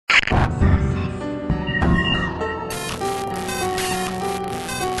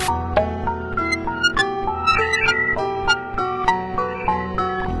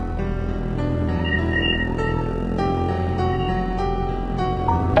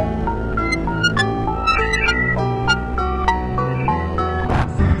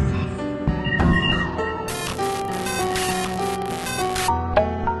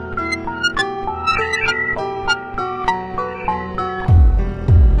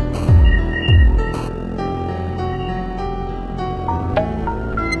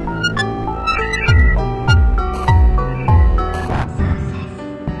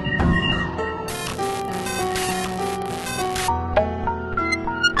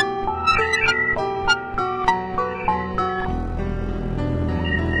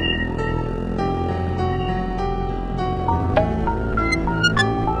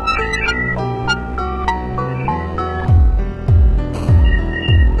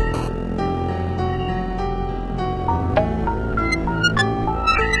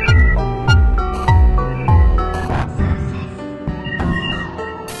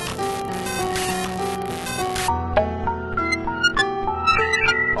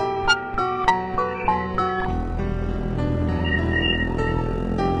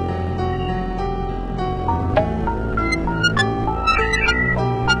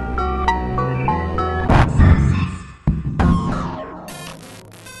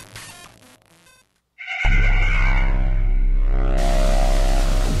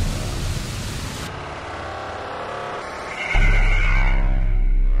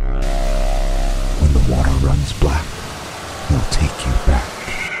runs black, he'll take you back.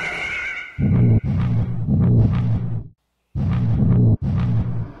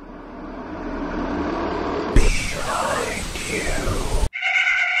 Behind you.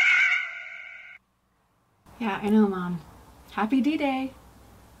 Yeah, I know, Mom. Happy D-Day.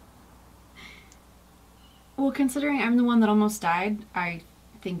 Well, considering I'm the one that almost died, I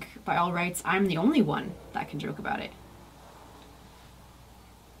think by all rights I'm the only one that can joke about it.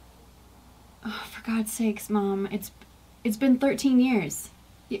 Oh, for God's sakes, Mom, it's been 13 years.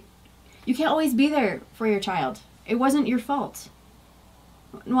 You can't always be there for your child. It wasn't your fault.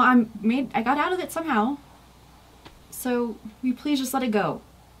 Well, I got out of it somehow. So, will you please just let it go?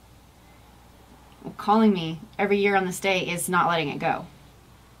 Well, calling me every year on this day is not letting it go.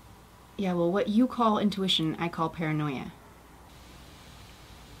 Yeah, well, what you call intuition, I call paranoia.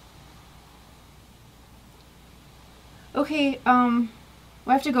 Okay, I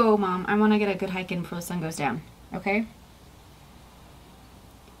have to go, Mom. I want to get a good hike in before the sun goes down, okay?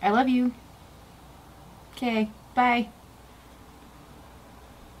 I love you. Okay, bye.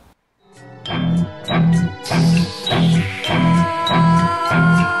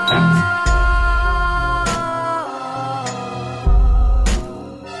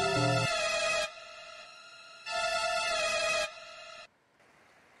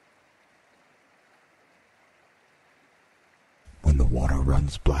 When the water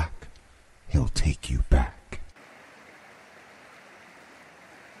runs black, he'll take you back.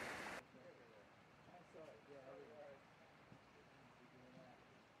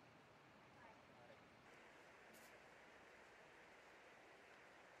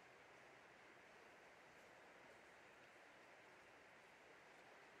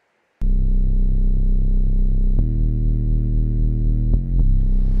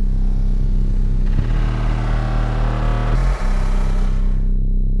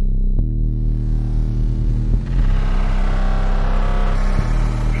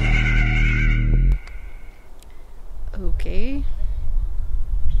 Okay.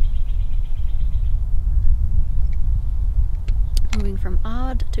 Moving from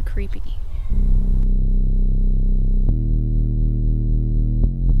odd to creepy.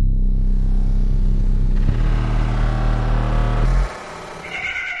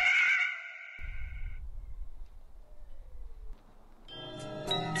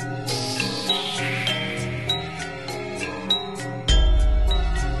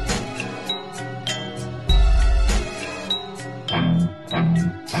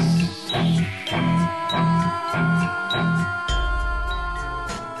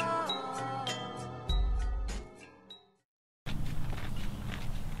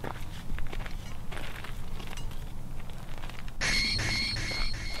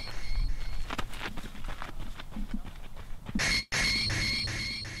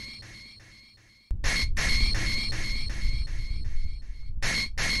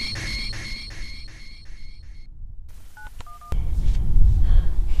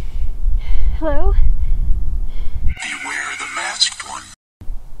 Hello? Beware the masked one.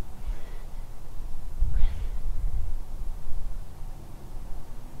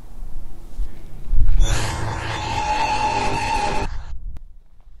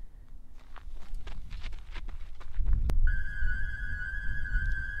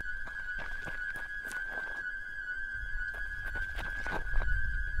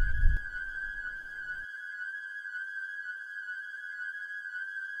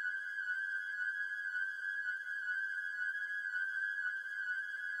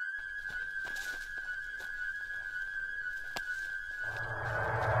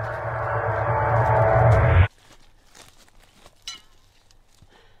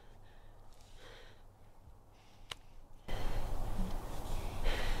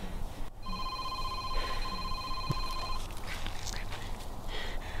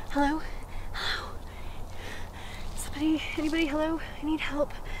 Hello? Hello? Anybody, hello? I need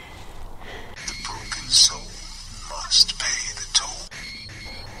help. The broken soul must pay the toll.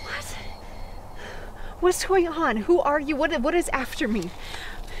 What? What's going on? Who are you? What is after me?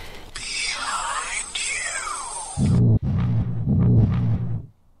 Behind you.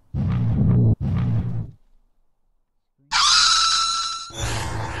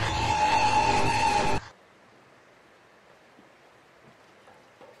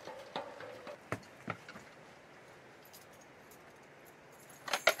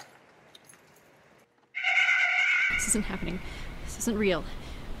 This isn't happening. This isn't real.